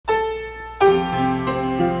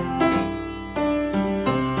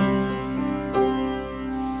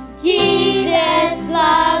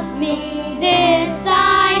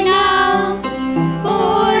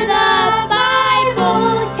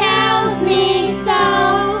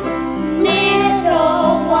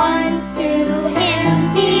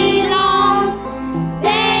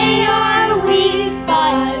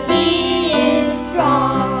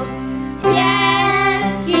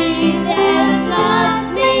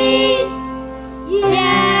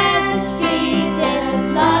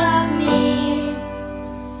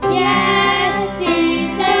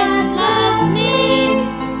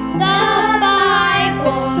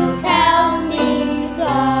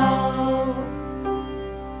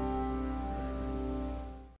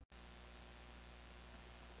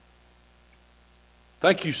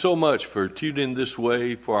Thank you so much for tuning in this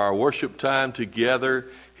way for our worship time together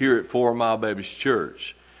here at 4 Mile Baptist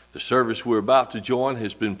Church. The service we're about to join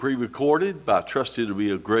has been pre-recorded, but I trust it will be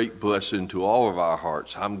a great blessing to all of our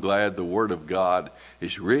hearts. I'm glad the Word of God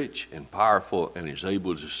is rich and powerful and is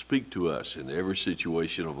able to speak to us in every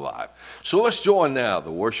situation of life. So let's join now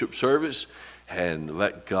the worship service and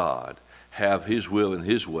let God have His will and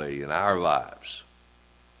His way in our lives.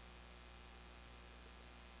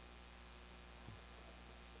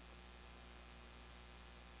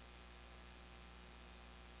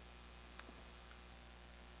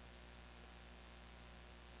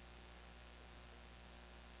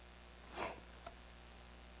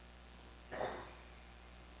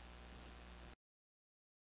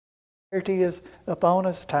 Is upon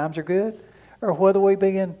us, times are good, or whether we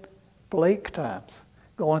be in bleak times,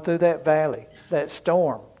 going through that valley, that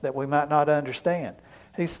storm that we might not understand.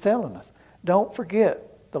 He's telling us, don't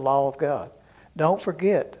forget the law of God. Don't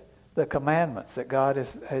forget the commandments that God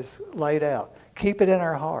has laid out. Keep it in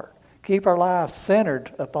our heart. Keep our lives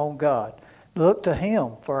centered upon God. Look to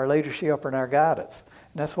Him for our leadership and our guidance.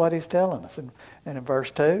 And that's what He's telling us. And in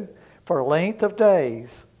verse 2, for length of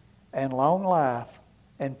days and long life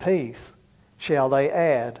and peace shall they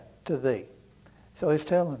add to thee. So He's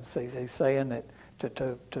telling us, He's saying that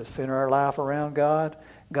to center our life around God.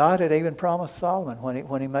 God had even promised Solomon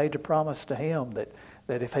when he made the promise to him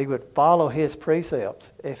that if he would follow His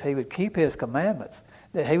precepts, if he would keep His commandments,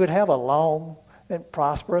 that he would have a long and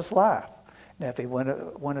prosperous life. Now, if he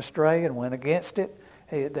went astray and went against it,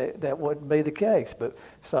 that wouldn't be the case. But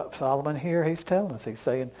Solomon here, he's telling us, he's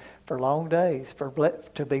saying, for long days,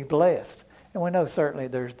 to be blessed. And we know certainly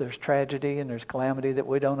there's tragedy and there's calamity that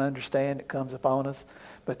we don't understand that comes upon us,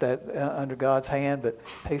 but that under God's hand. But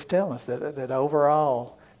He's telling us that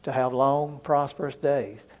overall, to have long, prosperous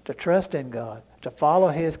days, to trust in God, to follow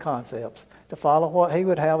His concepts, to follow what He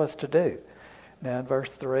would have us to do. Now in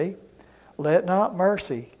verse 3, let not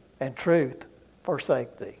mercy and truth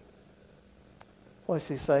forsake thee. What's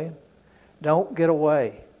He saying? Don't get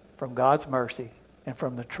away from God's mercy and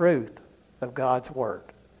from the truth of God's Word.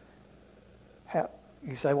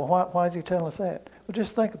 You say, well, why is He telling us that? Well,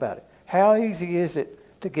 just think about it. How easy is it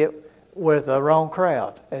to get with the wrong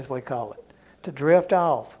crowd, as we call it, to drift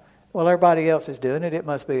off? Well, everybody else is doing it. It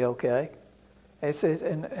must be okay.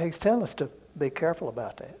 And He's telling us to be careful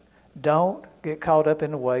about that. Don't get caught up in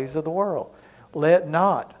the ways of the world. Let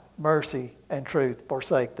not mercy and truth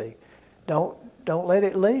forsake thee. Don't let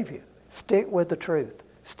it leave you. Stick with the truth.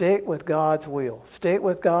 Stick with God's will. Stick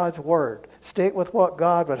with God's Word. Stick with what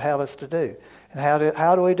God would have us to do. And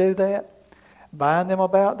how do we do that? Bind them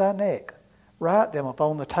about thy neck. Write them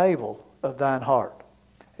upon the table of thine heart.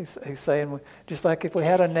 He's saying, just like if we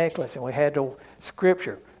had a necklace and we had the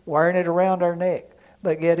Scripture, wearing it around our neck,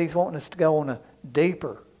 but yet He's wanting us to go on a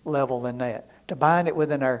deeper level than that, to bind it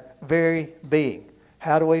within our very being.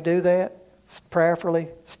 How do we do that? Prayerfully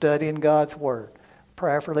studying God's Word,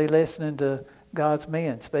 prayerfully listening to God's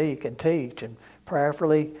men speak and teach, and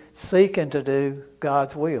prayerfully seeking to do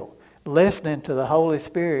God's will. Listening to the Holy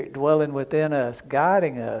Spirit dwelling within us,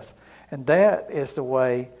 guiding us. And that is the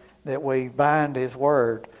way that we bind His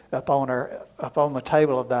Word upon the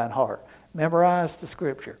table of thine heart. Memorize the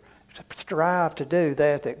Scripture. Strive to do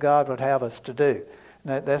that God would have us to do.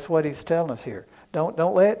 And that's what He's telling us here.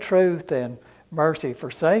 Don't let truth and mercy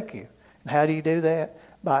forsake you. And how do you do that?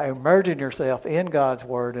 By immersing yourself in God's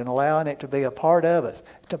Word and allowing it to be a part of us,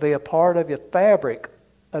 to be a part of your fabric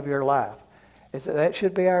of your life. That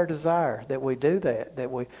should be our desire, that we do that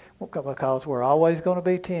because we're always going to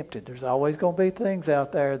be tempted. There's always going to be things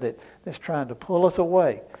out there that's trying to pull us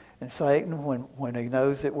away. And Satan, when he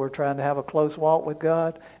knows that we're trying to have a close walk with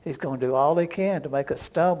God, he's going to do all he can to make us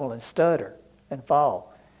stumble and stutter and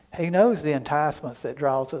fall. He knows the enticements that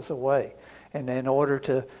draws us away. And in order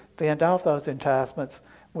to fend off those enticements,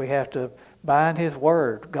 we have to bind His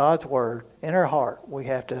Word, God's Word, in our heart. We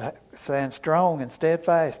have to stand strong and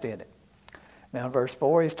steadfast in it. Now in verse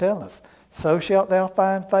 4 He's telling us, so shalt thou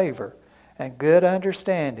find favor and good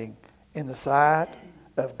understanding in the sight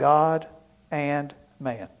of God and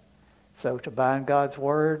man. So to bind God's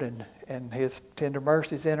Word and His tender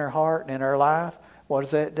mercies in our heart and in our life, what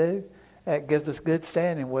does that do? That gives us good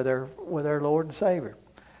standing with our Lord and Savior.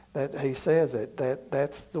 That He says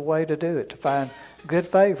that's the way to do it, to find good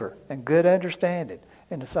favor and good understanding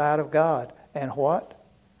in the sight of God and what?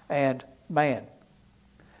 And man.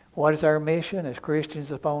 What is our mission as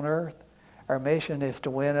Christians upon earth? Our mission is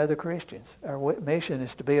to win other Christians. Our mission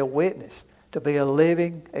is to be a witness, to be a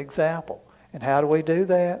living example. And how do we do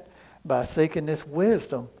that? By seeking this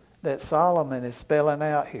wisdom that Solomon is spelling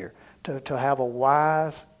out here, to have a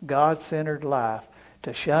wise, God-centered life,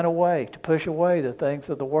 to shun away, to push away the things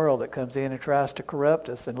of the world that comes in and tries to corrupt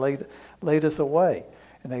us and lead us away.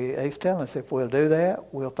 And he's telling us if we'll do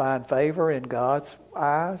that, we'll find favor in God's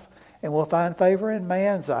eyes, and we'll find favor in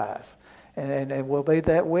man's eyes. And we'll be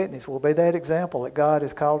that witness. We'll be that example that God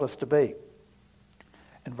has called us to be.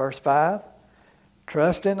 In verse 5,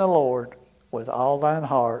 trust in the Lord with all thine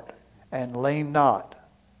heart, and lean not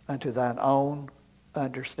unto thine own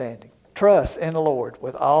understanding. Trust in the Lord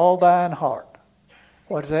with all thine heart.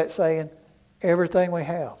 What is that saying? Everything we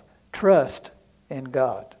have. Trust in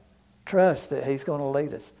God. Trust that he's going to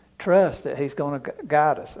lead us. Trust that he's going to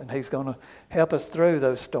guide us, and he's going to help us through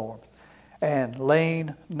those storms. And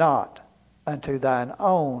lean not unto thine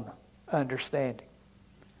own understanding.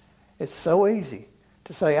 It's so easy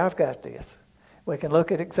to say, I've got this. We can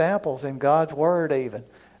look at examples in God's Word even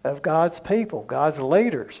of God's people, God's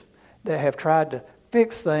leaders that have tried to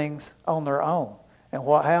fix things on their own. And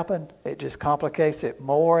what happened? It just complicates it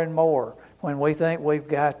more and more when we think we've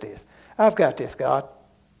got this. I've got this, God.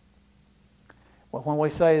 Well, when we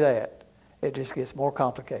say that, it just gets more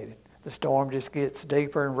complicated. The storm just gets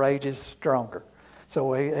deeper and rages stronger.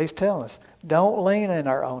 So he's telling us, don't lean in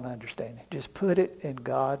our own understanding. Just put it in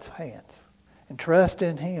God's hands and trust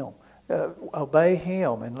in him. Obey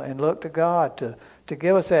him and look to God to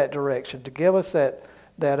give us that direction, to give us that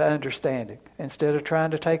understanding instead of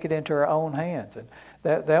trying to take it into our own hands. And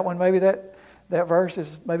that one, maybe that verse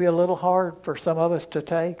is maybe a little hard for some of us to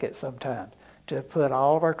take at sometimes, to put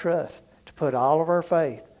all of our trust, to put all of our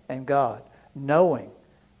faith in God, knowing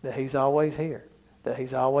that he's always here, that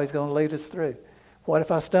he's always going to lead us through. What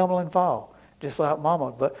if I stumble and fall? Just like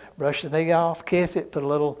Mama, but brush the knee off, kiss it, put a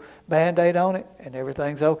little Band-Aid on it, and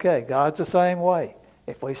everything's okay. God's the same way.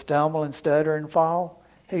 If we stumble and stutter and fall,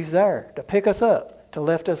 he's there to pick us up, to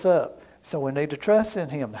lift us up. So we need to trust in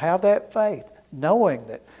him, have that faith, knowing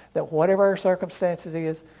that whatever our circumstances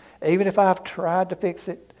is, even if I've tried to fix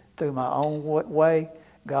it through my own way,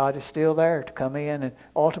 God is still there to come in and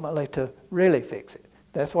ultimately to really fix it.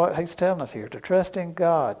 That's what he's telling us here, to trust in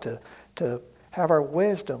God, to have our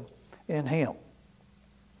wisdom in him.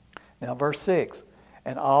 Now verse 6,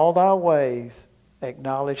 and all thy ways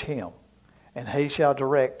acknowledge him, and he shall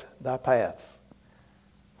direct thy paths.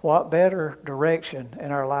 What better direction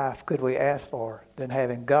in our life could we ask for than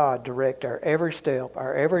having God direct our every step,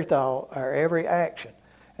 our every thought, our every action?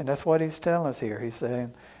 And that's what he's telling us here. He's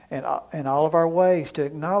saying, in all of our ways to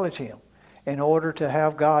acknowledge him, in order to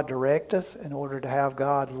have God direct us, in order to have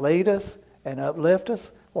God lead us and uplift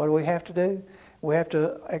us. What do we have to do? We have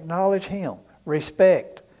to acknowledge him,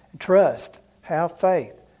 respect, trust, have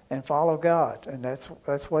faith, and follow God. And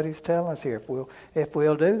that's what he's telling us here. If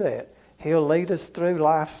we'll do that, he'll lead us through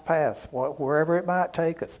life's paths, wherever it might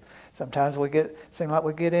take us. Sometimes seem like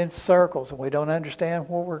we get in circles and we don't understand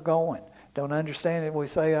where we're going. Don't understand it. We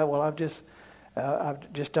say, oh, well, I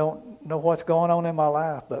just don't know what's going on in my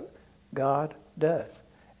life. But God does.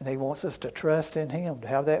 And he wants us to trust in him, to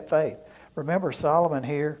have that faith. Remember Solomon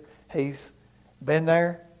here, he's been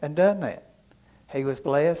there and done that. He was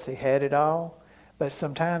blessed. He had it all. But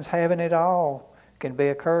sometimes having it all can be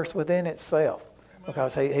a curse within itself.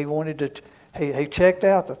 Because he wanted to, he checked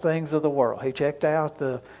out the things of the world. He checked out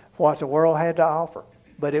what the world had to offer.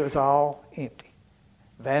 But it was all empty.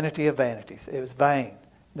 Vanity of vanities. It was vain.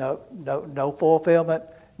 No fulfillment.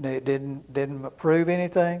 It didn't prove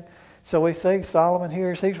anything. So we see Solomon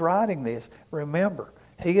here as he's writing this. Remember,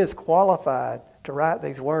 he is qualified to write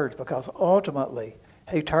these words because ultimately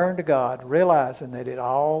he turned to God, realizing that it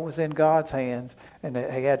all was in God's hands and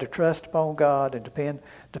that he had to trust upon God and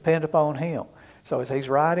depend upon him. So as he's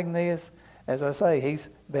writing this, as I say, he's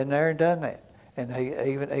been there and done that. And he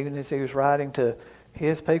even as he was writing to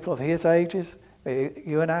his people of his ages,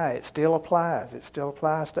 you and I, it still applies. It still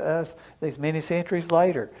applies to us these many centuries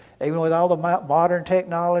later. Even with all the modern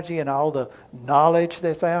technology and all the knowledge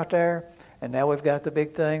that's out there, and now we've got the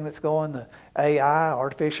big thing that's going, the AI,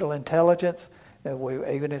 artificial intelligence.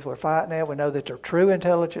 Even as we're fighting that, we know that the true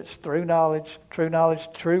intelligence, true knowledge,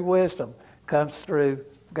 true wisdom comes through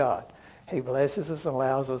God. He blesses us and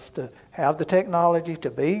allows us to have the technology to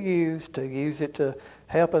use it to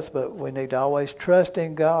help us, but we need to always trust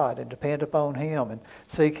in God and depend upon him and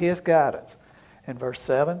seek his guidance. In verse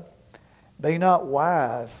 7, be not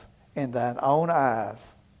wise in thine own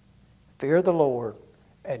eyes. Fear the Lord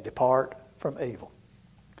and depart from evil.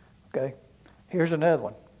 Okay, here's another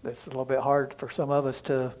one that's a little bit hard for some of us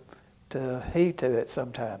to heed to it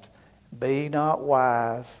sometimes. Be not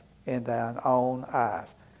wise in thine own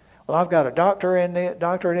eyes. Well, I've got a doctorate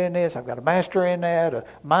in this, I've got a master in that, a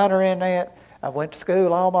minor in that. I went to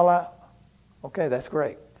school all my life. Okay, that's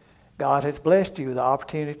great. God has blessed you with the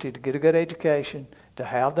opportunity to get a good education, to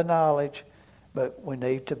have the knowledge, but we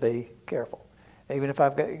need to be careful. Even if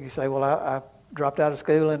you say, well, I dropped out of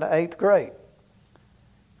school in the 8th grade.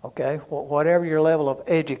 Okay, whatever your level of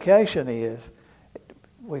education is,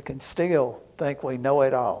 we can still think we know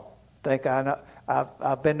it all. Think I know,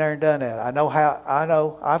 I've been there and done that. I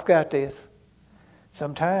know I've got this.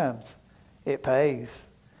 Sometimes it pays.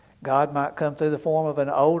 God might come through the form of an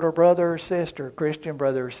older brother or sister, Christian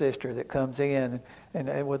brother or sister that comes in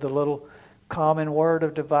and with a little common word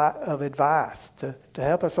of advice to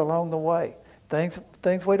help us along the way.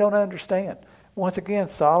 Things we don't understand. Once again,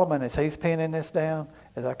 Solomon, as he's penning this down,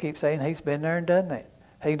 as I keep saying, he's been there and done that.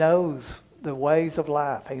 He knows the ways of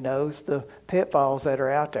life. He knows the pitfalls that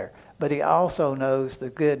are out there. But he also knows the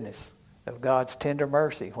goodness of God's tender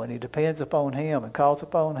mercy when he depends upon him and calls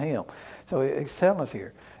upon him. So he's telling us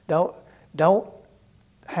here, don't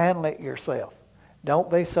handle it yourself. Don't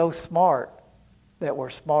be so smart that we're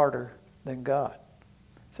smarter than God.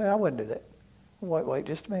 Say, I wouldn't do that. Wait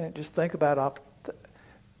just a minute. Just think about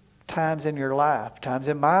times in your life, times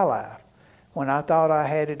in my life, when I thought I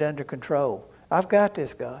had it under control. I've got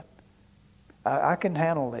this, God. I can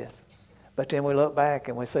handle this. But then we look back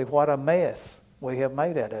and we see what a mess we have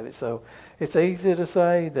made out of it. So it's easy to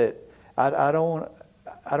say that I don't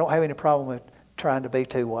have any problem with trying to be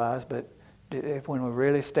too wise, but when we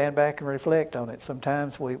really stand back and reflect on it,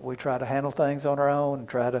 sometimes we try to handle things on our own and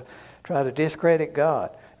try to discredit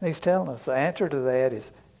God. And he's telling us the answer to that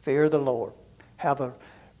is fear the Lord. Have a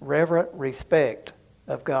reverent respect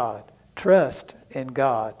of God. Trust in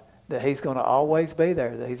God that he's going to always be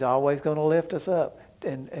there, that he's always going to lift us up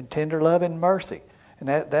in tender love and mercy. And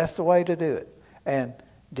that's the way to do it. And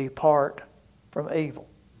depart from evil.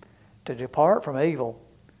 To depart from evil,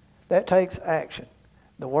 that takes action.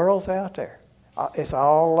 The world's out there. It's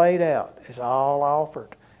all laid out. It's all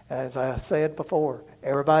offered. As I said before,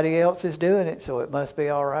 everybody else is doing it, so it must be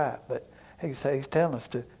all right. But he's telling us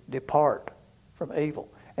to depart from evil.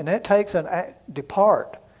 And that takes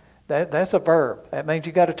depart. That's a verb. That means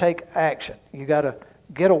you got to take action. You got to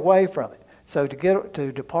get away from it. So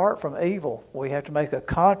to depart from evil, we have to make a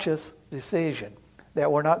conscious decision that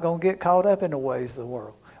we're not going to get caught up in the ways of the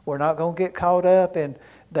world. We're not going to get caught up in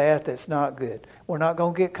that's not good. We're not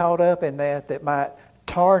going to get caught up in that might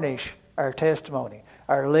tarnish our testimony,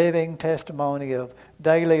 our living testimony of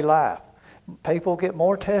daily life. People get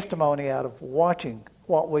more testimony out of watching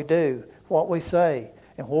what we do, what we say,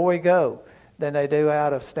 and where we go than they do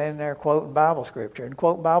out of standing there quoting Bible scripture. And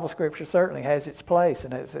quoting Bible scripture certainly has its place,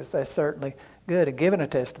 and that's certainly good and giving a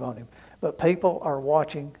testimony. But people are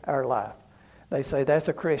watching our life. They say, that's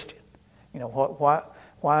a Christian. You know,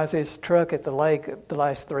 why is his truck at the lake the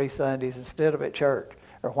last 3 Sundays instead of at church?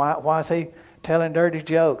 Or why is he telling dirty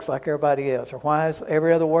jokes like everybody else? Or why is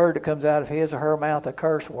every other word that comes out of his or her mouth a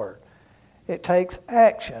curse word? It takes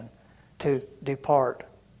action to depart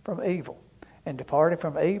from evil. And departing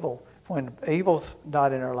from evil, when evil's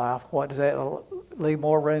not in our life, what does that leave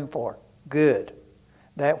more room for? Good.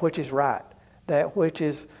 That which is right. That which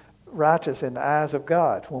is righteous in the eyes of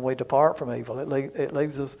God. When we depart from evil, it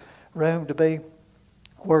leaves us room to be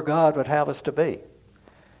where God would have us to be.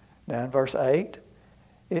 Now in verse 8,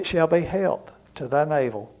 it shall be health to thy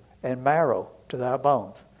navel and marrow to thy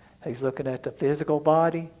bones. He's looking at the physical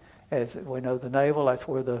body. As we know, the navel, that's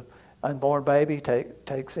where the unborn baby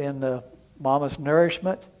takes in the mama's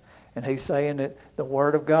nourishment. And he's saying that the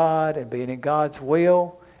Word of God and being in God's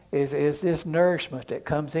will is this nourishment that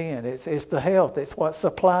comes in. It's the health. It's what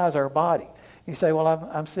supplies our body. You say, well,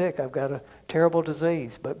 I'm sick. I've got a terrible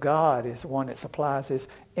disease. But God is the one that supplies this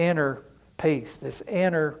inner peace, this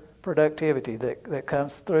inner productivity that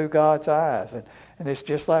comes through God's eyes. And it's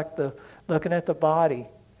just like looking at the body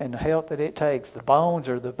and the health that it takes. The bones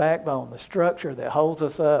are the backbone, the structure that holds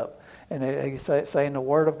us up. And he's saying the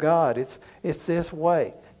Word of God, it's this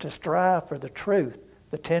way, to strive for the truth,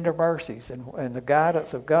 the tender mercies, and the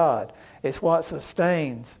guidance of God. It's what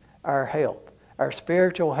sustains our health, our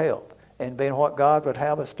spiritual health, and being what God would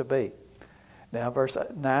have us to be. Now, verse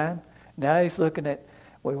 9, now he's looking at,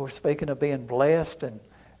 we were speaking of being blessed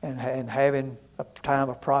and having a time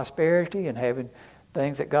of prosperity and having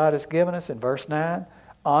things that God has given us. In verse 9,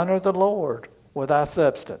 honor the Lord with thy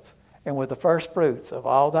substance and with the first fruits of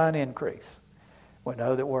all thine increase. We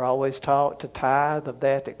know that we're always taught to tithe of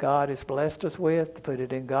that God has blessed us with, to put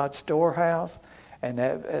it in God's storehouse, and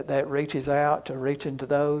that reaches out to reaching to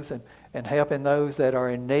those and helping those that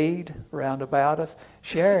are in need round about us,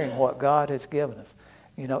 sharing what God has given us.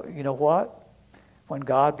 You know what? When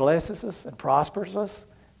God blesses us and prospers us,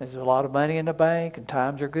 there's a lot of money in the bank and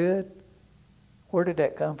times are good, where did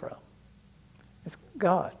that come from? It's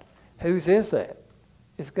God. Whose is that?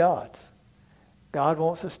 It's God's. God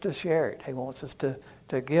wants us to share it. He wants us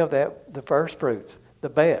to give that the first fruits, the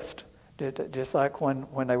best. Just like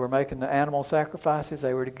when they were making the animal sacrifices,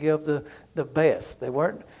 they were to give the best. They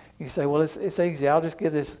weren't, you say, well, it's easy. I'll just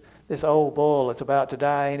give this old bull that's about to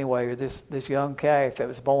die anyway, or this young calf that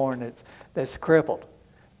was born that's crippled.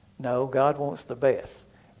 No, God wants the best.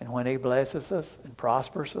 And when he blesses us and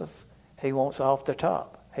prospers us, he wants off the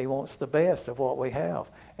top. He wants the best of what we have.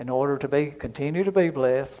 In order to continue to be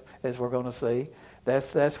blessed, as we're going to see,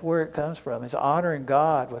 that's where it comes from. It's honoring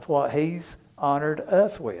God with what he's honored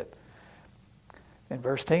us with. In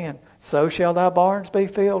verse 10, so shall thy barns be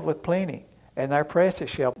filled with plenty, and thy presses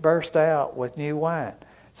shall burst out with new wine.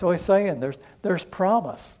 So he's saying there's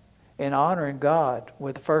promise in honoring God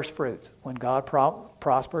with the first fruits. When God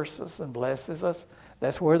prospers us and blesses us,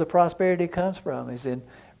 that's where the prosperity comes from, is in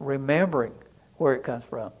remembering where it comes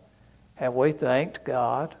from. Have we thanked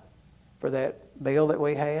God for that meal that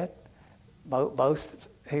we had? Most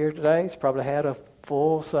here today has probably had a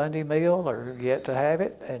full Sunday meal or yet to have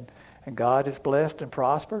it, and God is blessed and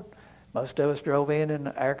prospered. Most of us drove in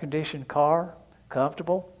an air-conditioned car,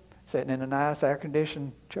 comfortable, sitting in a nice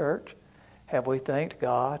air-conditioned church. Have we thanked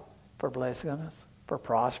God for blessing us, for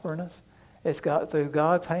prospering us? It's got through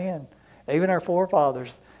God's hand. Even our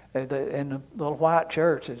forefathers in the little white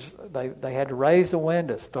church, they had to raise the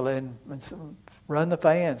windows and run the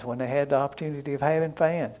fans when they had the opportunity of having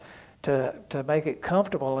fans to make it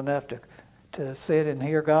comfortable enough to sit and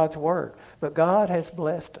hear God's word. But God has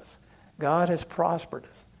blessed us. God has prospered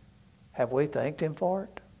us. Have we thanked him for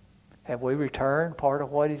it? Have we returned part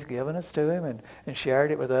of what he's given us to him and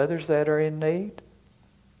shared it with others that are in need?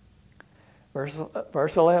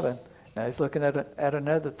 Verse 11. Now he's looking at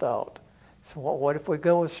another thought. So what if we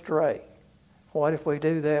go astray? What if we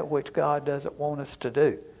do that which God doesn't want us to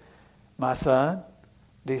do? My son,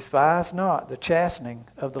 despise not the chastening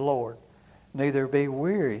of the Lord, neither be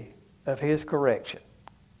weary of his correction.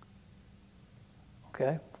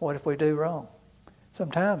 Okay? What if we do wrong?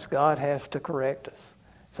 Sometimes God has to correct us.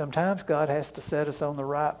 Sometimes God has to set us on the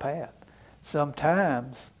right path.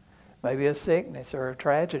 Sometimes maybe a sickness or a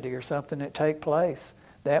tragedy or something that take place,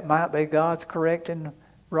 that might be God's correcting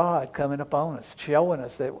rod coming upon us, showing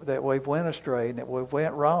us that we've went astray and that we've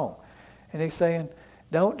went wrong. And he's saying,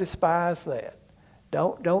 don't despise that.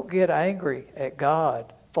 Don't get angry at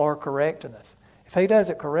God for correcting us. If he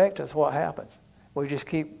doesn't correct us, what happens? We just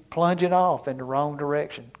keep plunging off in the wrong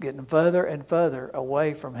direction, getting further and further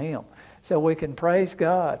away from him. So we can praise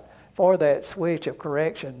God for that switch of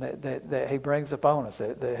correction that he brings upon us,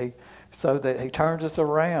 so that he turns us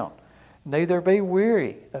around. Neither be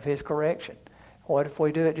weary of his correction. What if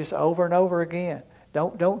we do it just over and over again?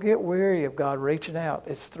 Don't get weary of God reaching out.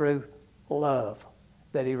 It's through love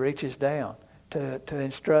that he reaches down to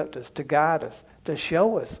instruct us, to guide us, to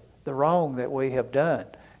show us the wrong that we have done,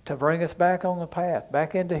 to bring us back on the path,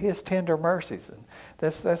 back into his tender mercies. And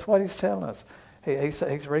that's what he's telling us.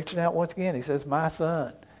 He's reaching out once again. He says, my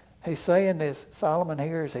son. He's saying this, Solomon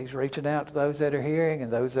here, as he's reaching out to those that are hearing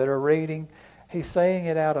and those that are reading. He's saying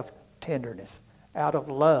it out of tenderness, out of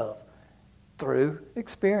love, through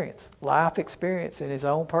experience, life experience in his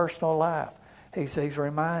own personal life. He's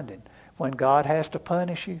reminding, when God has to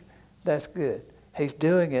punish you, that's good. He's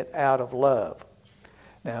doing it out of love.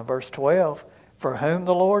 Now, verse 12, for whom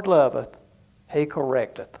the Lord loveth, he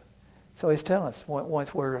correcteth. So he's telling us,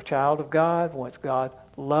 once we're a child of God, once God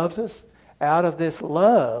loves us, out of this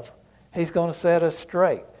love, he's going to set us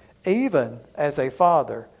straight, even as a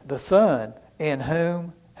father, the son in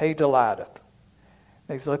whom he delighteth.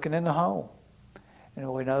 He's looking in the home.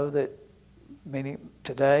 And we know that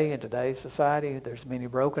today, in today's society, there's many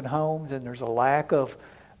broken homes and there's a lack of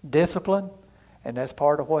discipline. And that's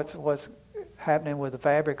part of what's happening with the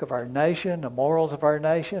fabric of our nation, the morals of our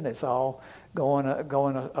nation. It's all going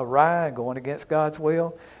awry and going against God's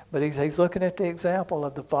will. But he's looking at the example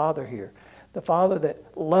of the father here. The father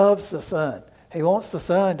that loves the son. He wants the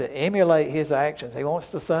son to emulate his actions. He wants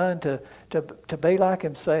the son to be like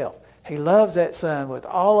himself. He loves that son with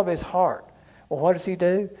all of his heart. Well, what does he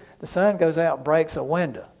do? The son goes out and breaks a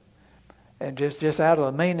window, and just out of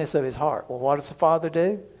the meanness of his heart. Well, what does the father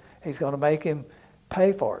do? He's going to make him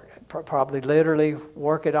pay for it. Probably literally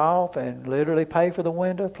work it off and literally pay for the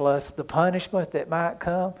window, plus the punishment that might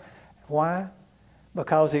come. Why?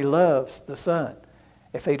 Because he loves the son.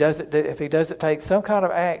 If he doesn't take some kind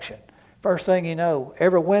of action, first thing you know,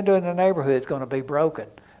 every window in the neighborhood is going to be broken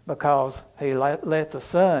because he let the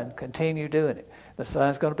son continue doing it. The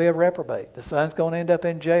son's going to be a reprobate. The son's going to end up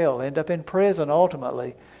in jail, end up in prison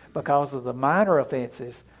ultimately because of the minor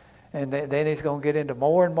offenses. And then he's going to get into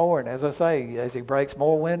more and more. And as I say, as he breaks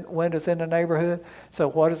more windows in the neighborhood, so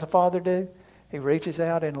what does the father do? He reaches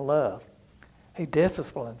out in love. He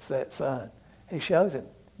disciplines that son. He shows him,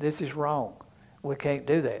 this is wrong. We can't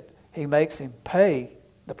do that. He makes him pay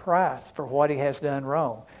the price for what he has done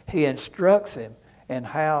wrong. He instructs him in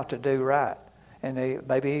how to do right. And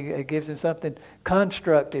maybe he gives him something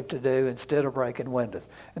constructive to do instead of breaking windows.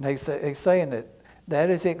 And he's saying that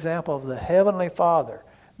is the example of the Heavenly Father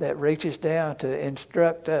that reaches down to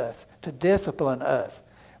instruct us, to discipline us.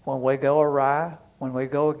 When we go awry, when we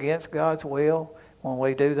go against God's will, when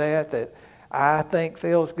we do that I think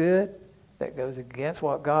feels good, that goes against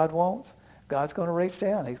what God wants, God's going to reach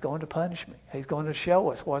down. He's going to punish me. He's going to show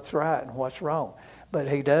us what's right and what's wrong. But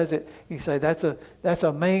he does it. You say, that's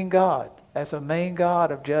a mean God. That's a mean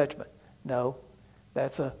God of judgment. No,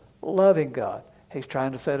 that's a loving God. He's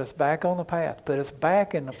trying to set us back on the path, put us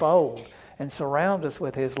back in the fold, and surround us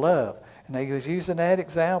with his love. And he was using that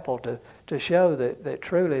example to show that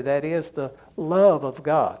truly that is the love of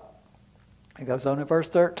God. He goes on in verse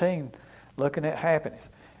 13, looking at happiness.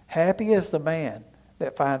 Happy is the man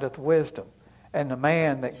that findeth wisdom, and the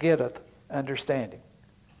man that getteth understanding.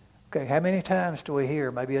 Okay, how many times do we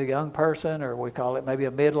hear maybe a young person, or we call it maybe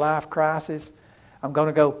a midlife crisis? I'm going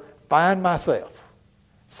to go find myself,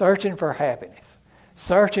 searching for happiness,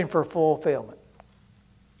 searching for fulfillment.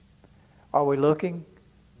 Are we looking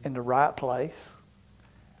in the right place?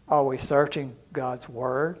 Are we searching God's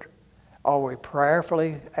Word? Are we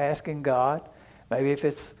prayerfully asking God? Maybe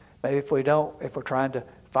if we're trying to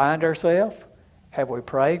find ourselves, have we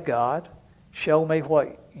prayed, God, show me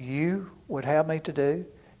what you would have me to do?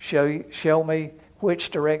 Show me which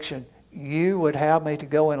direction you would have me to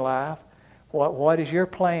go in life. What is your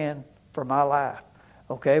plan for my life?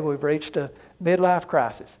 Okay, we've reached a midlife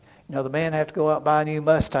crisis. You know, the man have to go out and buy a new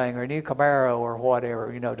Mustang or a new Camaro or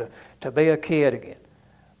whatever, to be a kid again.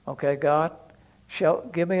 Okay, God,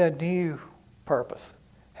 give me a new purpose.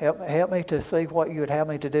 Help me to see what you would have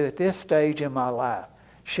me to do at this stage in my life.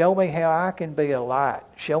 Show me how I can be a light.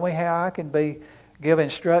 Show me how I can give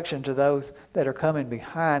instruction to those that are coming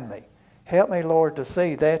behind me. Help me, Lord, to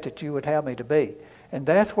see that you would have me to be. And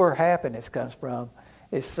that's where happiness comes from,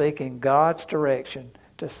 is seeking God's direction,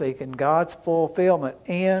 to seeking God's fulfillment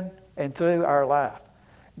in and through our life.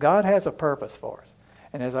 God has a purpose for us.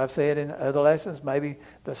 And as I've said in other lessons, maybe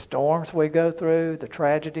the storms we go through, the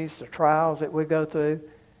tragedies, the trials that we go through,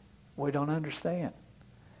 we don't understand.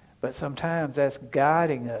 But sometimes that's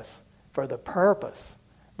guiding us for the purpose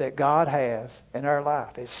that God has in our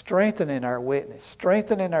life. It's strengthening our witness,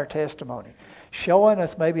 strengthening our testimony, showing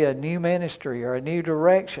us maybe a new ministry or a new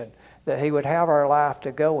direction that he would have our life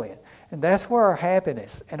to go in. And that's where our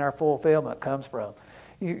happiness and our fulfillment comes from.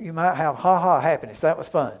 You might have happiness. That was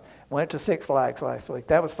fun. Went to Six Flags last week.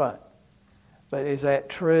 That was fun. But is that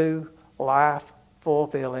true life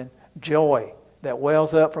fulfilling joy that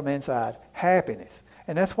wells up from inside? Happiness.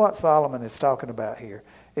 And that's what Solomon is talking about here,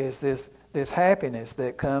 is this happiness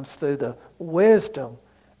that comes through the wisdom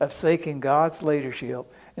of seeking God's leadership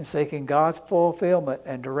and seeking God's fulfillment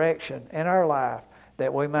and direction in our life,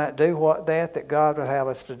 that we might do that God would have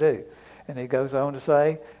us to do. And he goes on to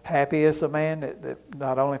say, happy is the man that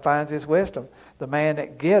not only finds his wisdom, the man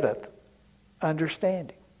that getteth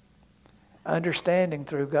understanding. Understanding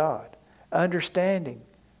through God. Understanding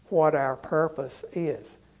what our purpose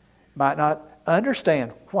is. Might not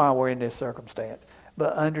understand why we're in this circumstance,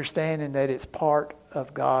 but understanding that it's part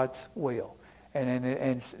of God's will.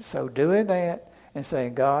 And so doing that and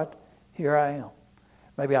saying, God, here I am.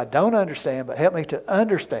 Maybe I don't understand, but help me to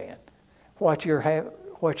understand what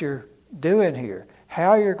you're doing here,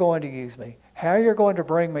 how you're going to use me, how you're going to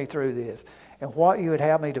bring me through this, and what you would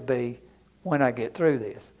have me to be when I get through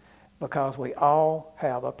this. Because we all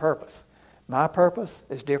have a purpose. My purpose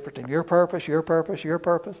is different than your purpose, your purpose, your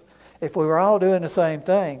purpose. If we were all doing the same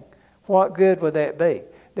thing, what good would that be?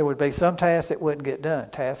 There would be some tasks that wouldn't get done,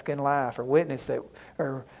 tasks in life or witness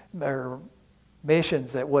or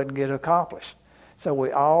missions that wouldn't get accomplished. So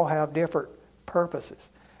we all have different purposes.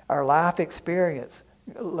 Our life experience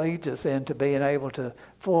leads us into being able to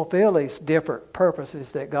fulfill these different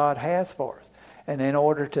purposes that God has for us. And in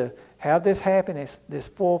order to have this happiness, this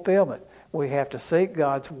fulfillment, we have to seek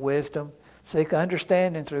God's wisdom, seek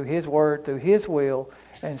understanding through his word, through his will,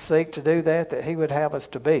 and seek to do that he would have us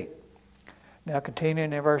to be. Now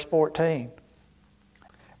continuing in verse 14.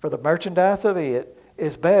 For the merchandise of it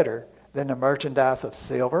is better than the merchandise of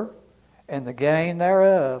silver, and the gain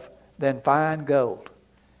thereof than fine gold.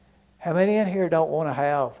 How many in here don't want to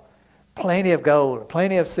have plenty of gold,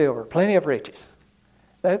 plenty of silver, plenty of riches?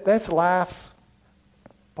 That's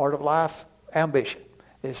part of life's ambition,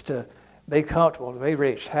 is to be comfortable, to be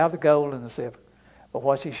rich, to have the gold and the silver. But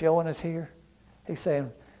what's he showing us here? He's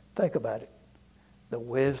saying, think about it. the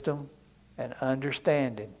wisdom and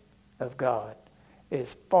understanding of God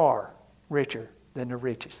is far richer than the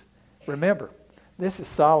riches. Remember, this is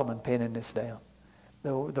Solomon penning this down.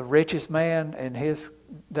 The richest man in his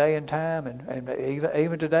day and time, and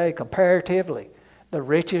even today, comparatively, the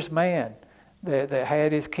richest man that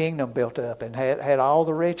had his kingdom built up and had all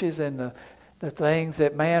the riches and the things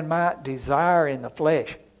that man might desire in the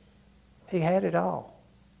flesh. He had it all.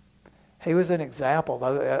 He was an example.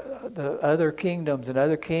 The other kingdoms and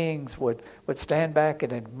other kings would stand back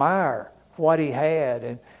and admire what he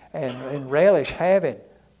had and relish having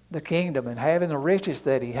the kingdom and having the riches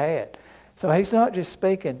that he had. So he's not just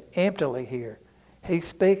speaking emptily here. He's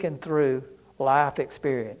speaking through life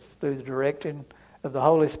experience, through the direction of the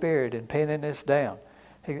Holy Spirit and penning this down.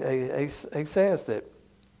 He says that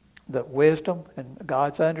the wisdom and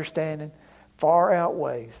God's understanding far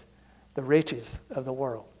outweighs the riches of the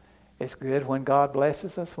world. It's good when God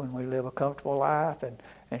blesses us, when we live a comfortable life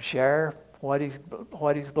and share what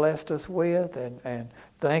He's blessed us with and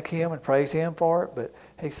thank Him and praise Him for it. But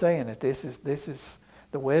He's saying that this is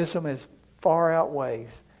the wisdom is far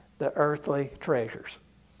outweighs the earthly treasures.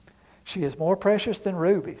 She is more precious than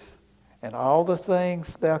rubies, and all the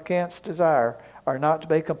things thou canst desire are not to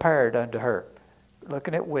be compared unto her.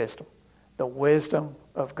 Looking at wisdom, the wisdom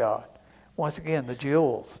of God. Once again, the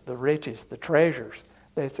jewels, the riches, the treasures.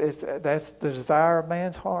 That's the desire of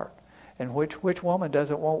man's heart. And which woman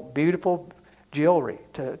doesn't want beautiful jewelry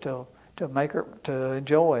to make her to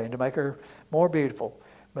enjoy and to make her more beautiful?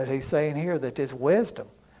 But he's saying here that this wisdom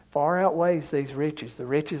far outweighs these riches, the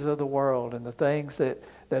riches of the world and the things that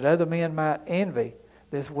other men might envy.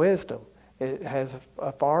 This wisdom, it has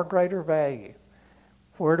a far greater value.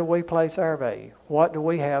 Where do we place our value? What do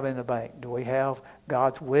we have in the bank? Do we have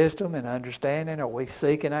God's wisdom and understanding? Are we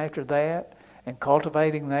seeking after that and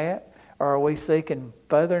cultivating that? Or are we seeking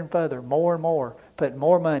further and further, more and more, putting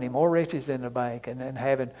more money, more riches in the bank and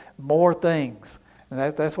having more things?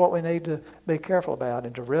 And that's what we need to be careful about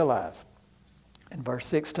and to realize. In verse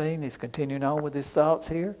 16, he's continuing on with his thoughts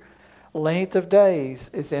here. Length of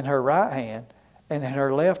days is in her right hand, and in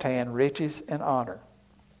her left hand riches and honor.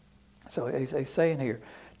 So he's saying here,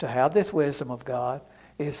 to have this wisdom of God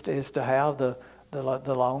is to have the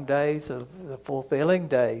long days, the fulfilling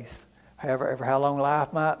days, how long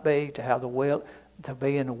life might be, to have the will, to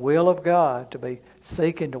be in the will of God, to be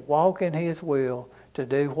seeking to walk in His will, to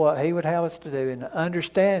do what He would have us to do, in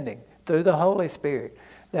understanding through the Holy Spirit.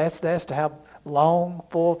 That's to have long,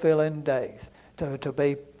 fulfilling days, to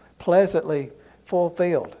be pleasantly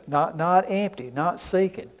fulfilled, not empty, not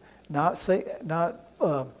seeking, not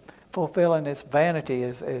fulfilling this vanity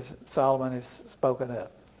as Solomon has spoken of.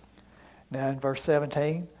 Now in verse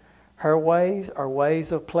 17, her ways are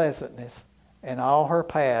ways of pleasantness, and all her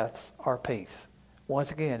paths are peace.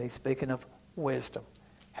 Once again, he's speaking of wisdom,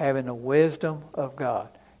 having the wisdom of God,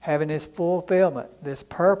 having this fulfillment, this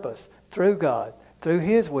purpose through God, through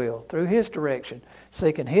His will, through His direction,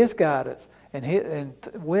 seeking His guidance and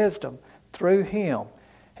wisdom through Him.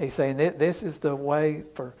 He's saying that this is the way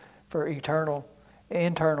for eternal,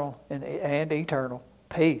 internal, and eternal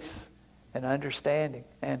peace and understanding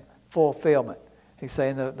and fulfillment. He's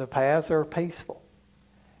saying the paths are peaceful.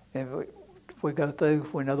 And we go through,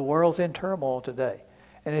 we know the world's in turmoil today.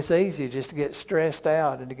 And it's easy just to get stressed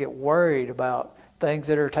out and to get worried about things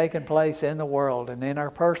that are taking place in the world and in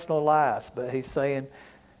our personal lives. But he's saying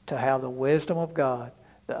to have the wisdom of God,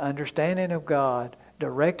 the understanding of God,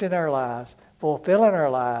 directing our lives, fulfilling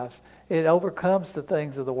our lives, it overcomes the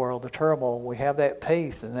things of the world, the turmoil. We have that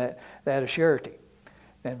peace and that assurity.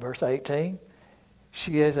 And verse 18,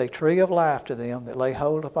 she is a tree of life to them that lay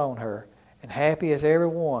hold upon her, and happy is every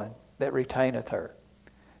one that retaineth her.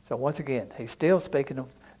 So once again, he's still speaking of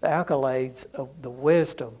the accolades of the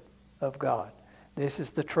wisdom of God. This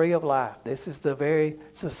is the tree of life. This is the very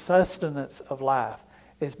sustenance of life.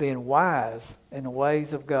 It's being wise in the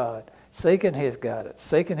ways of God, seeking His guidance,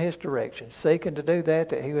 seeking His direction, seeking to do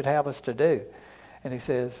that He would have us to do. And he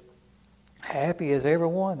says, happy is every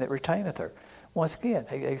one that retaineth her. Once again,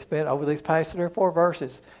 he spent over these past 3 or 4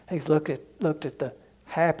 verses, he's looked at the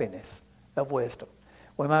happiness of wisdom.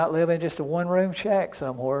 We might live in just a one-room shack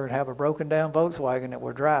somewhere and have a broken-down Volkswagen that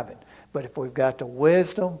we're driving. But if we've got the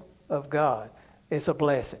wisdom of God, it's a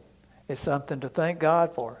blessing. It's something to thank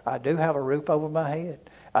God for. I do have a roof over my head.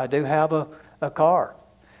 I do have a car.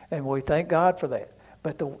 And we thank God for that.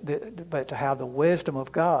 But to have the wisdom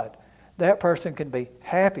of God, that person can be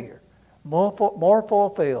happier, more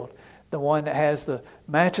fulfilled. The one that has the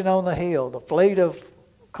mansion on the hill, the fleet of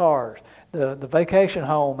cars, the vacation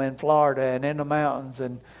home in Florida and in the mountains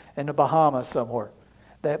and in the Bahamas somewhere.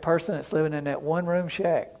 that person that's living in that one-room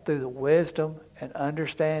shack, through the wisdom and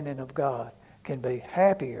understanding of God, can be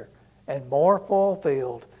happier and more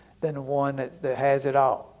fulfilled than the one that has it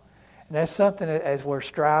all. And that's something that as we're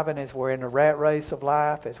striving, as we're in the rat race of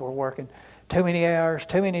life, as we're working too many hours,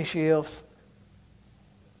 too many shifts,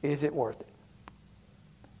 is it worth it?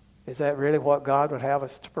 Is that really what God would have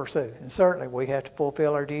us to pursue? And certainly we have to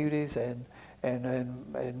fulfill our duties and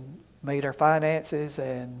meet our finances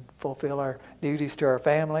and fulfill our duties to our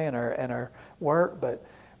family and our work, but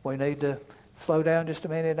we need to slow down just a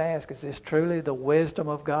minute and ask, is this truly the wisdom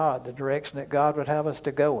of God, the direction that God would have us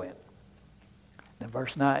to go in? In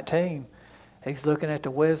verse 19, he's looking at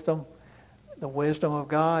the wisdom of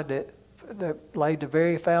God that laid the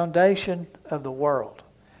very foundation of the world.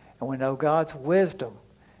 And we know God's wisdom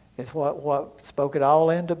is what spoke it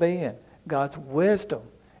all into being. God's wisdom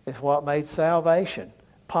is what made salvation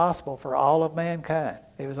possible for all of mankind.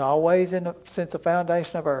 It was always since the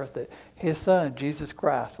foundation of earth that his Son, Jesus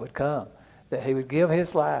Christ, would come, that he would give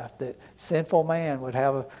his life, that sinful man would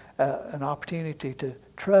have an opportunity to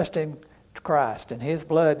trust in Christ and his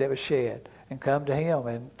blood that was shed and come to him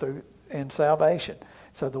and through in salvation.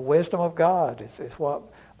 So the wisdom of God is what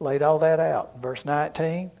laid all that out. Verse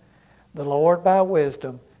 19, the Lord by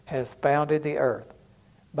wisdom hath founded the earth.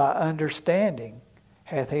 By understanding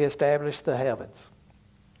hath he established the heavens.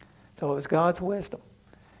 So it was God's wisdom.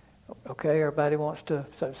 Okay, everybody wants to,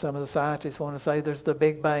 some of the scientists want to say there's the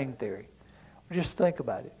Big Bang Theory. Just think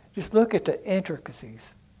about it. Just look at the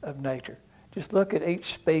intricacies of nature. Just look at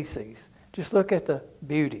each species. Just look at the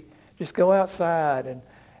beauty. Just go outside and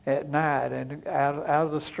at night and out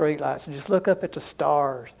of the streetlights and just look up at the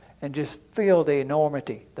stars and just feel the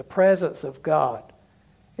enormity, the presence of God.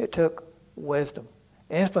 It took wisdom,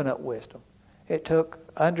 infinite wisdom. It took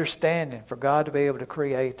understanding for God to be able to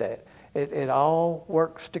create that. It all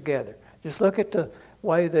works together. Just look at the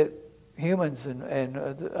way that humans and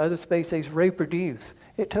other species reproduce.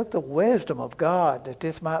 It took the wisdom of God that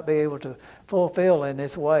this might be able to fulfill in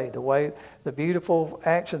this way, the beautiful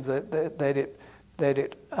actions that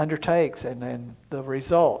it undertakes and the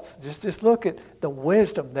results. Just look at the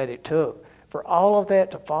wisdom that it took for all of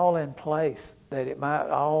that to fall in place, that it might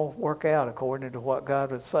all work out according to what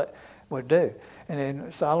God would do. And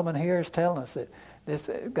then Solomon here is telling us that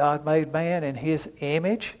this God made man in his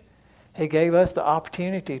image. He gave us the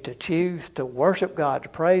opportunity to choose to worship God, to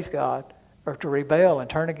praise God, or to rebel and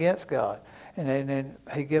turn against God. And then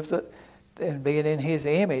he gives it, and being in his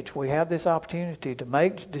image, we have this opportunity to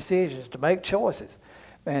make decisions, to make choices,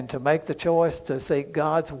 and to make the choice to seek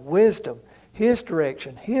God's wisdom, his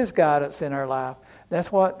direction, his guidance in our life.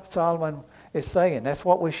 That's what Solomon is saying. That's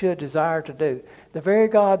what we should desire to do. The very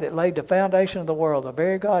God that laid the foundation of the world, the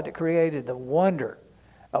very God that created the wonder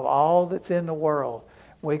of all that's in the world,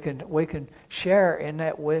 we can share in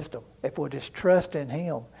that wisdom if we'll just trust in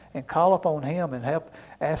him and call upon him and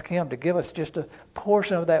ask him to give us just a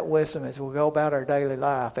portion of that wisdom as we go about our daily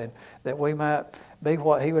life, and that we might be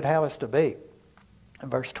what he would have us to be. In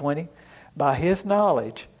verse 20, by his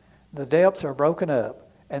knowledge the depths are broken up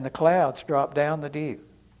and the clouds drop down the dew.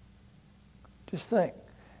 Just think,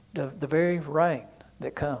 the very rain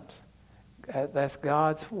that comes, that's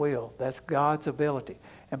God's will, that's God's ability.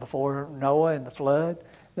 And before Noah and the flood,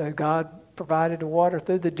 God provided the water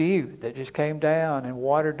through the dew that just came down and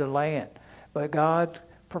watered the land. But God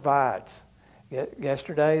provides.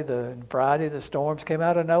 Yesterday and Friday, the storms came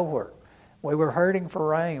out of nowhere. We were hurting for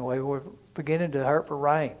rain. We were beginning to hurt for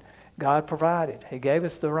rain. God provided. He gave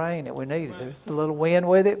us the rain that we needed. There was a little wind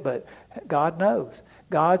with it, but God knows.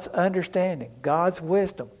 God's understanding, God's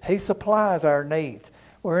wisdom. He supplies our needs.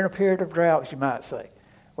 We're in a period of drought, you might say.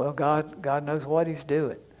 Well, God knows what he's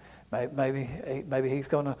doing. Maybe he's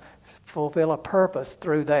going to fulfill a purpose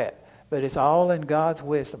through that. But it's all in God's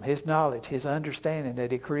wisdom, his knowledge, his understanding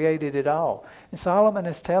that he created it all. And Solomon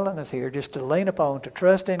is telling us here just to lean upon, to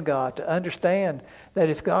trust in God, to understand that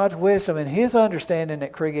it's God's wisdom and his understanding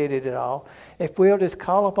that created it all. If we'll just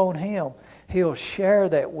call upon him, he'll share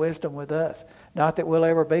that wisdom with us. Not that we'll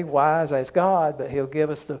ever be wise as God, but he'll give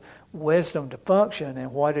us the wisdom to function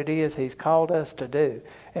in what it is he's called us to do,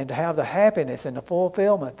 and to have the happiness and the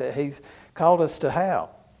fulfillment that he's called us to have.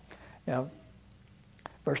 Now,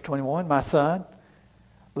 verse 21, my son,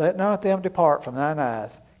 let not them depart from thine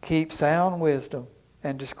eyes. Keep sound wisdom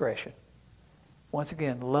and discretion. Once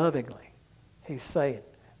again, lovingly, he's saying,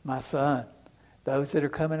 my son, those that are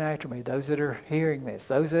coming after me, those that are hearing this,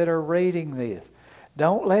 those that are reading this,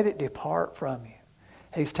 don't let it depart from you.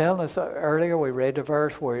 He's telling us earlier, we read the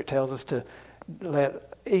verse where it tells us to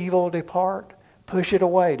let evil depart, push it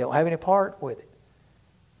away, don't have any part with it.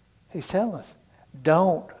 He's telling us,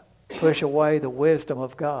 don't push away the wisdom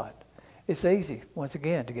of God. It's easy, once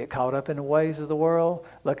again, to get caught up in the ways of the world.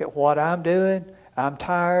 Look at what I'm doing. I'm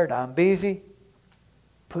tired. I'm busy.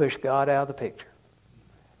 Push God out of the picture.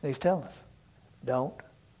 And he's telling us, don't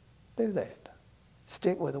do that.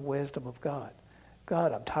 Stick with the wisdom of God.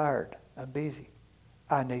 God, I'm tired. I'm busy.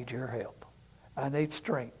 I need your help. I need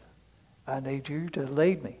strength. I need you to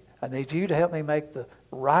lead me. I need you to help me make the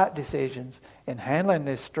right decisions in handling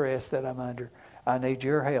this stress that I'm under. I need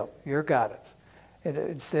your help, your guidance. And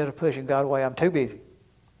instead of pushing God away, I'm too busy.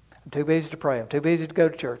 I'm too busy to pray. I'm too busy to go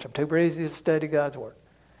to church. I'm too busy to study God's Word.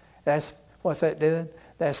 What's that doing?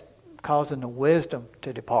 That's causing the wisdom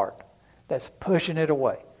to depart. That's pushing it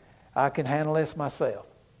away. I can handle this myself.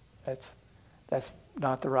 That's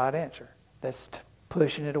not the right answer. That's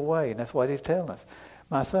pushing it away, and that's what he's telling us.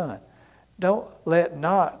 My son, don't let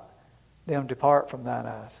not them depart from thine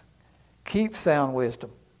eyes. Keep sound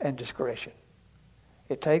wisdom and discretion.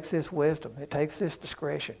 It takes this wisdom. It takes this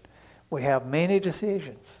discretion. We have many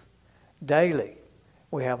decisions daily.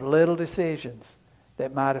 We have little decisions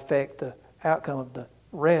that might affect the outcome of the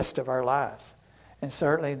rest of our lives. And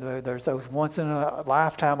certainly there's those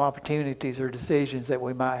once-in-a-lifetime opportunities or decisions that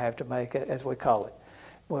we might have to make, as we call it.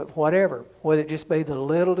 Whatever, whether it just be the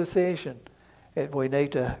little decision, we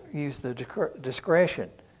need to use the discretion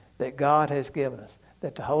that God has given us,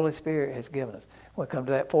 that the Holy Spirit has given us. When we come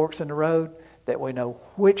to that forks in the road, that we know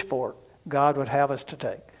which fork God would have us to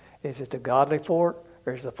take. Is it the godly fork,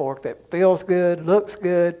 or is it the fork that feels good, looks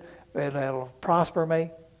good, and that'll prosper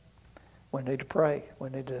me? We need to pray. We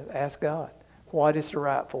need to ask God, what is the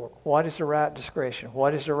right fork? What is the right discretion?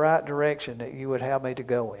 What is the right direction that you would have me to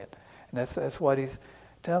go in? And that's what he's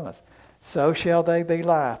telling us. So shall they be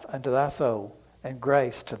life unto thy soul, and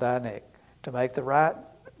grace to thy neck. To make the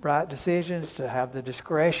right decisions, to have the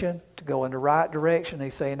discretion, to go in the right direction.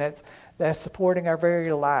 He's saying that's supporting our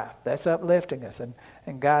very life. That's uplifting us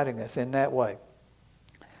and guiding us in that way.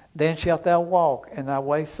 Then shalt thou walk in thy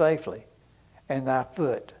way safely, and thy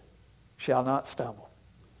foot shall not stumble.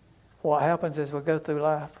 What happens as we go through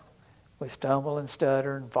life? We stumble and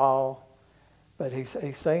stutter and fall. But he's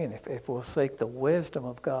saying if we'll seek the wisdom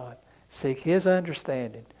of God, seek his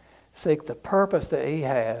understanding, seek the purpose that he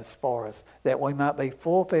has for us, that we might be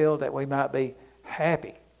fulfilled, that we might be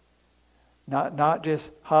happy. Not just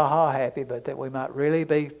ha-ha happy, but that we might really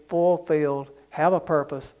be fulfilled, have a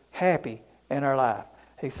purpose, happy in our life.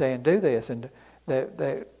 He's saying do this, and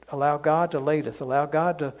that allow God to lead us, allow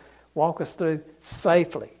God to walk us through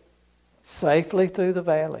safely through the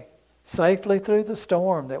valley, safely through the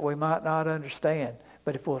storm that we might not understand.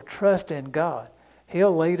 But if we'll trust in God,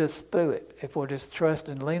 he'll lead us through it. If we'll just trust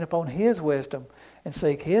and lean upon his wisdom and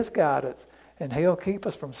seek his guidance, and he'll keep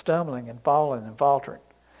us from stumbling and falling and faltering.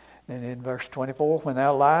 And in verse 24, when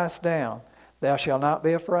thou liest down, thou shalt not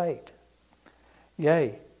be afraid.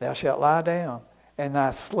 Yea, thou shalt lie down, and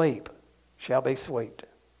thy sleep shall be sweet.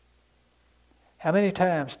 How many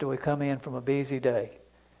times do we come in from a busy day?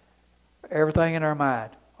 Everything in our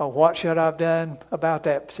mind. Oh, what should I have done about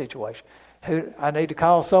that situation? I need to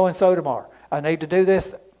call so-and-so tomorrow. I need to do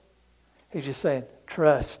this. He's just saying,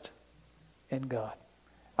 trust in God.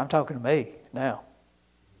 I'm talking to me now.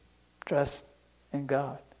 Trust in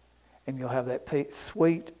God. And you'll have that peace,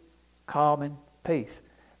 sweet, calming peace.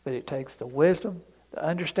 But it takes the wisdom, the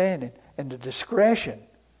understanding, and the discretion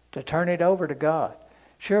to turn it over to God.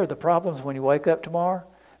 Sure, the problems when you wake up tomorrow,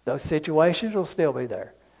 those situations will still be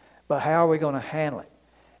there. But how are we going to handle it?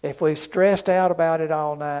 If we've stressed out about it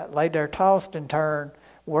all night, laid there tossed and turned,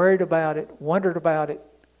 worried about it, wondered about it,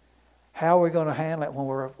 how are we going to handle it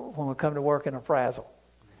when we come to work in a frazzle?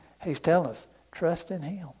 He's telling us, trust in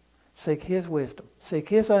him. Seek his wisdom. Seek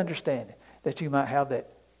his understanding, that you might have that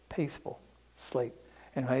peaceful sleep.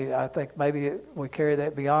 And I think maybe we carry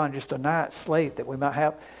that beyond just a night's sleep, that we might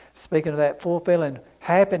have, speaking of that fulfilling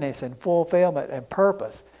happiness and fulfillment and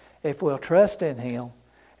purpose, if we'll trust in him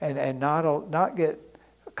and not get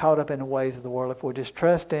caught up in the ways of the world. If we just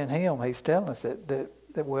trust in him, he's telling us that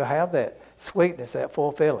we'll have that sweetness, that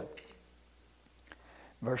fulfilling.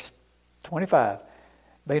 Verse 25,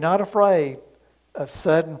 be not afraid of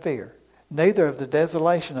sudden fear, neither of the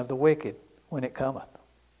desolation of the wicked when it cometh.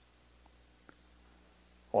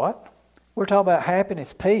 What? We're talking about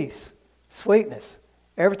happiness, peace, sweetness,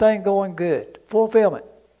 everything going good, fulfillment.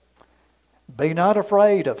 Be not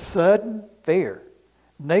afraid of sudden fear,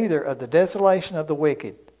 neither of the desolation of the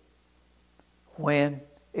wicked when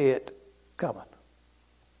it cometh.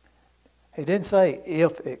 He didn't say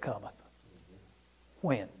if it cometh.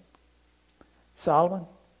 When. Solomon,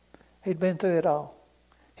 he'd been through it all.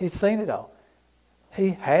 He'd seen it all. He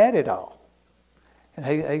had it all. And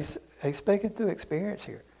he's speaking through experience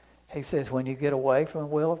here. He says when you get away from the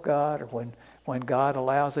will of God, or when God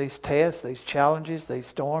allows these tests, these challenges, these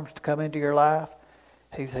storms to come into your life,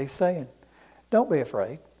 he's saying, don't be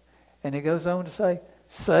afraid. And he goes on to say,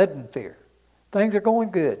 sudden fear. Things are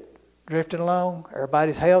going good, drifting along.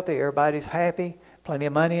 Everybody's healthy. Everybody's happy. Plenty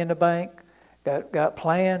of money in the bank. Got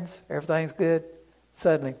plans. Everything's good.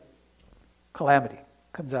 Suddenly, calamity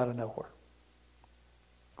comes out of nowhere.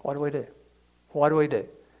 What do we do? What do we do?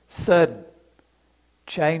 Sudden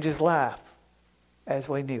changes life as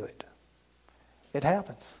we knew it. It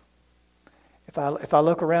happens. If I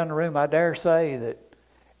look around the room, I dare say that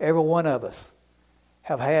every one of us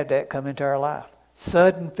have had that come into our life.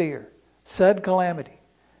 Sudden fear, sudden calamity,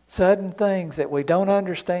 sudden things that we don't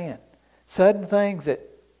understand, sudden things that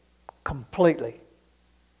completely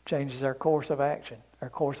changes our course of action, our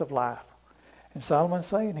course of life. And Solomon's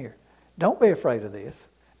saying here, don't be afraid of this.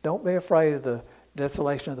 Don't be afraid of the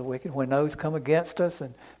desolation of the wicked when those come against us,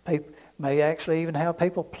 and people may actually even have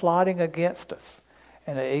people plotting against us.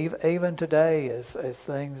 And even today, as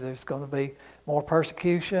things, there's going to be more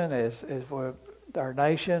persecution as our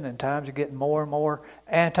nation, and times are getting more and more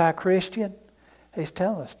anti-Christian. He's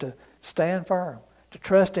telling us to stand firm, to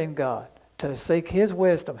trust in God, to seek His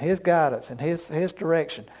wisdom, His guidance, and His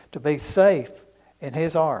direction, to be safe in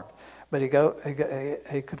His arms. But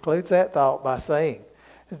he concludes that thought by saying,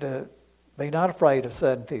 to be not afraid of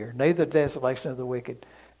sudden fear, neither the desolation of the wicked.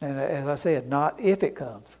 And as I said, not if it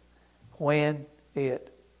comes, when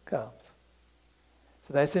it comes.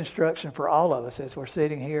 So that's instruction for all of us as we're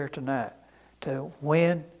sitting here tonight, to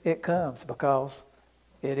when it comes, because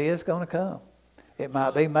it is going to come. It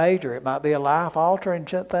might be major. It might be a life-altering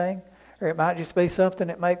thing, or it might just be something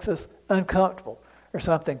that makes us uncomfortable, or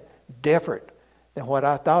something different than what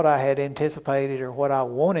I thought I had anticipated or what I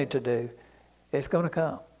wanted to do. It's going to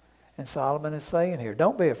come. And Solomon is saying here,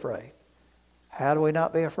 don't be afraid. How do we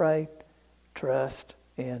not be afraid? Trust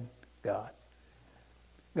in God.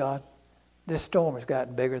 God, this storm has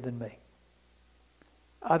gotten bigger than me.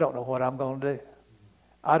 I don't know what I'm going to do.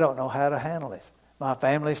 I don't know how to handle this. My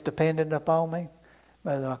family's dependent upon me.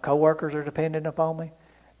 My coworkers are dependent upon me.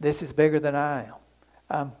 This is bigger than I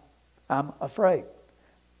am. I'm afraid.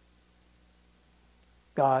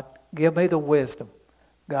 God, give me the wisdom.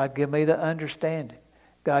 God, give me the understanding.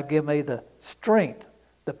 God, give me the strength,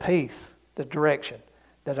 the peace, the direction,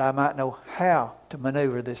 that I might know how to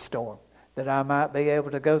maneuver this storm, that I might be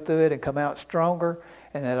able to go through it and come out stronger,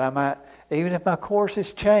 and that I might, even if my course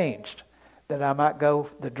is changed, that I might go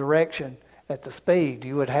the direction at the speed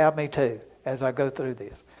you would have me to as I go through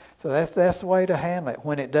this. So that's the way to handle it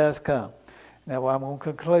when it does come. Now I'm going to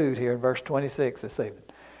conclude here in verse 26 this evening.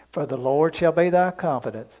 For the Lord shall be thy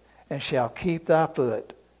confidence, and shall keep thy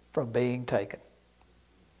foot from being taken.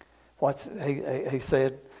 He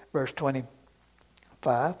said, verse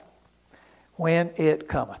 25, when it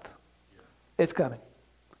cometh. It's coming.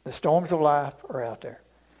 The storms of life are out there.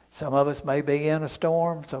 Some of us may be in a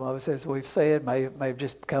storm. Some of us, as we've said, may have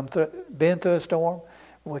just been through a storm.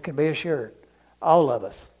 We can be assured, all of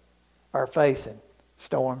us are facing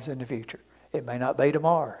storms in the future. It may not be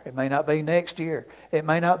tomorrow. It may not be next year. It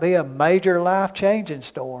may not be a major life-changing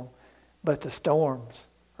storm, but the storms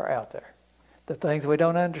are out there. The things we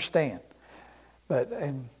don't understand.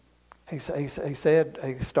 And he said,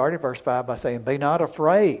 he started verse 5 by saying, be not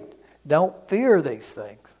afraid. Don't fear these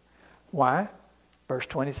things. Why? Verse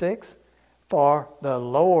 26, for the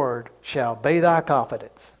Lord shall be thy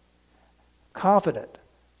confidence. Confident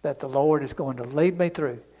that the Lord is going to lead me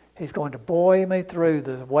through. He's going to buoy me through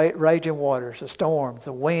the raging waters, the storms,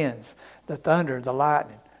 the winds, the thunder, the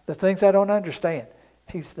lightning, the things I don't understand.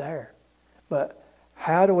 He's there. But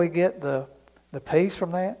how do we get the peace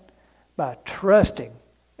from that? By trusting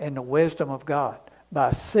in the wisdom of God,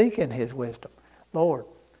 by seeking His wisdom. Lord,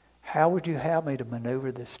 how would you have me to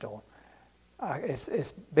maneuver this storm?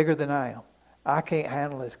 It's bigger than I am. I can't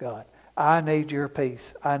handle this, God. I need your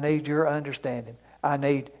peace. I need your understanding. I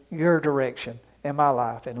need your direction in my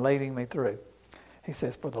life and leading me through. He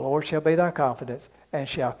says, for the Lord shall be thy confidence, and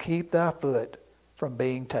shall keep thy foot from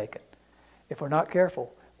being taken. If we're not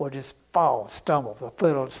careful, we'll just fall, stumble. The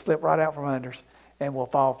foot will slip right out from under us, and we'll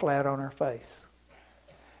fall flat on our face.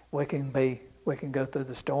 We can go through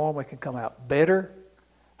the storm. We can come out bitter,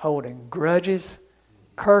 holding grudges,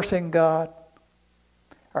 cursing God.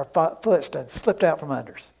 Our foot's done slipped out from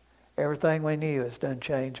under us. Everything we knew has done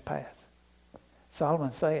changed paths.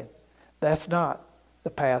 Solomon's saying, that's not the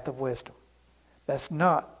path of wisdom. That's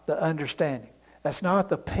not the understanding. That's not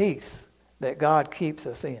the peace that God keeps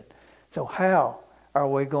us in. So how are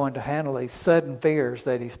we going to handle these sudden fears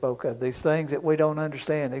that he spoke of, these things that we don't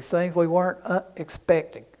understand, these things we weren't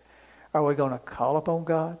expecting? Are we going to call upon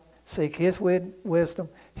God? seek His wisdom,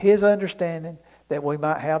 His understanding, that we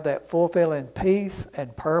might have that fulfilling peace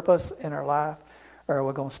and purpose in our life, or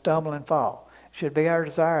we're going to stumble and fall. It should be our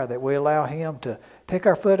desire that we allow Him to pick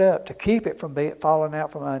our foot up, to keep it from falling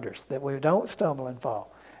out from under us, that we don't stumble and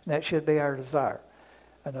fall. And that should be our desire.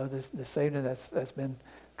 I know this evening that's been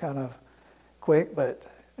kind of quick,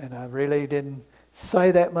 and I really didn't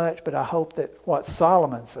say that much, but I hope that what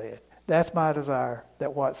Solomon said, that's my desire,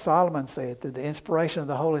 that what Solomon said through the inspiration of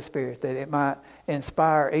the Holy Spirit, that it might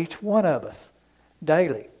inspire each one of us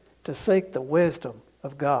daily to seek the wisdom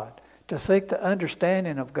of God, to seek the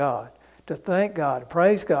understanding of God, to thank God,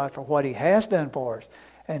 praise God for what He has done for us,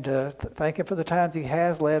 and to thank Him for the times He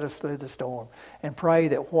has led us through the storm, and pray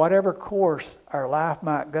that whatever course our life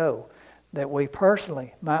might go, that we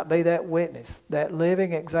personally might be that witness, that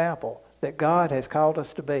living example that God has called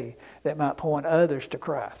us to be, that might point others to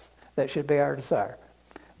Christ. That should be our desire.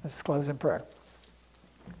 Let's close in prayer.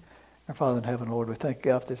 Our Father in heaven, Lord, we thank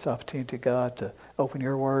you for this opportunity, God, to open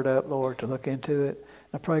your word up, Lord, to look into it.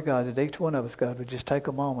 I pray, God, that each one of us, God, would just take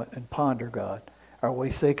a moment and ponder, God. Are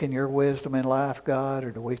we seeking your wisdom in life, God,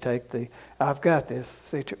 or do we take the, I've got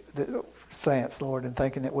this stance, Lord, and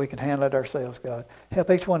thinking that we can handle it ourselves, God.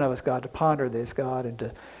 Help each one of us, God, to ponder this, God, and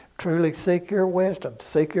to truly seek your wisdom, to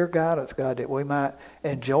seek your guidance, God, that we might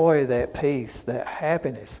enjoy that peace, that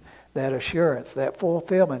happiness, that assurance, that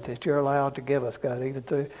fulfillment that you're allowed to give us, God, even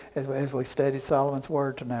through as we studied Solomon's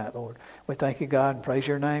word tonight, Lord. We thank you, God, and praise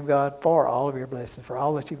your name, God, for all of your blessings, for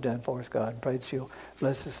all that you've done for us, God, and pray that you'll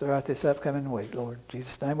bless us throughout this upcoming week, Lord. In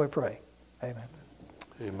Jesus' name we pray. Amen.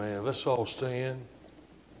 Amen. Let's all stand.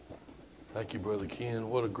 Thank you, Brother Ken.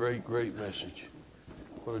 What a great, great message.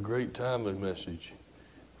 What a great timely message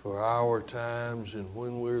for our times and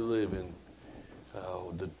when we're living.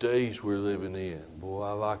 The days we're living in. Boy,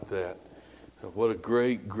 I like that. What a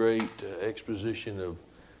great, great exposition of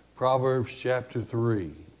Proverbs chapter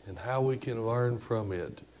 3 and how we can learn from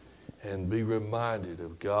it and be reminded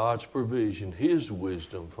of God's provision, His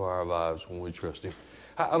wisdom for our lives when we trust Him.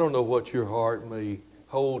 I don't know what your heart may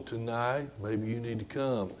hold tonight. Maybe you need to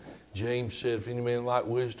come. James said, if any man lack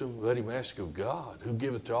wisdom, let him ask of God, who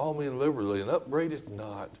giveth to all men liberally and upbraideth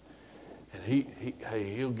not. And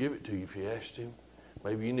He'll give it to you if you ask Him.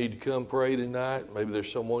 Maybe you need to come pray tonight. Maybe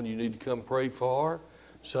there's someone you need to come pray for,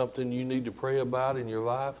 something you need to pray about in your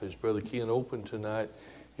life. As Brother Ken opened tonight,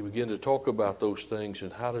 he began to talk about those things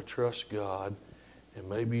and how to trust God. And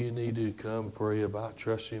maybe you need to come pray about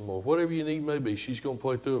trusting Him, or whatever you need may be. She's going to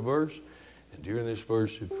play through a verse. And during this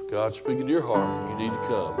verse, if God's speaking to your heart, you need to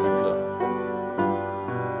come. You come.